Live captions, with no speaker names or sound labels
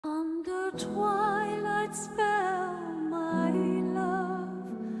the twilight spell, my love,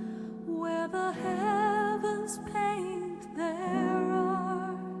 where the heavens paint their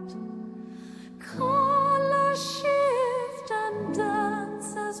art. Colors shift and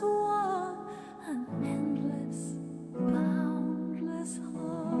dance as one, an endless, boundless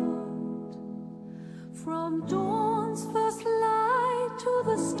heart. From dawn's first light to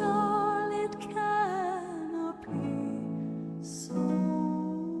the starlit canopy, so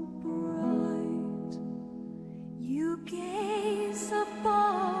bright, you gaze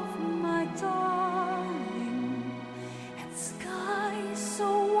above, my darling, at skies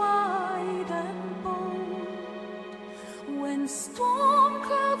so wide and bold. When storm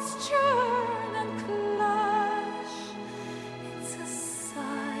clouds churn and clash, it's a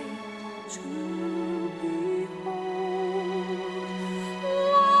sight to behold.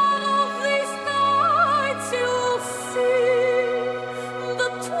 One of these nights you'll see the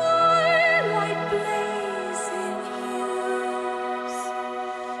twilight blaze in hues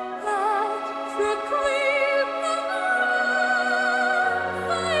that recreate the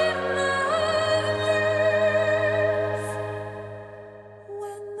infinite years.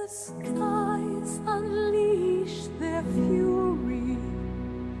 When the skies unleash their fury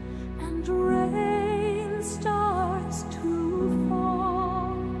and rain starts to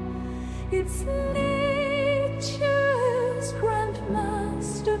fall, it's nature's grand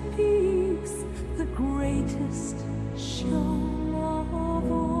masterpiece, the greatest show of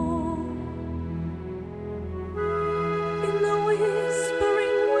all. In the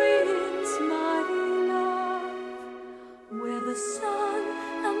whispering winds, my love, where the sun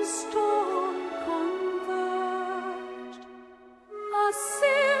and storm converged, a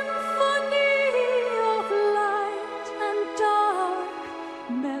symphony of light and dark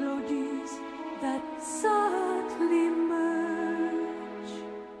melodies that subtly merge.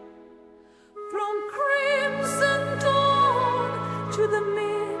 From crimson dawn to the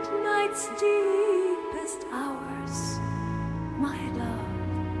midnight's deepest hour,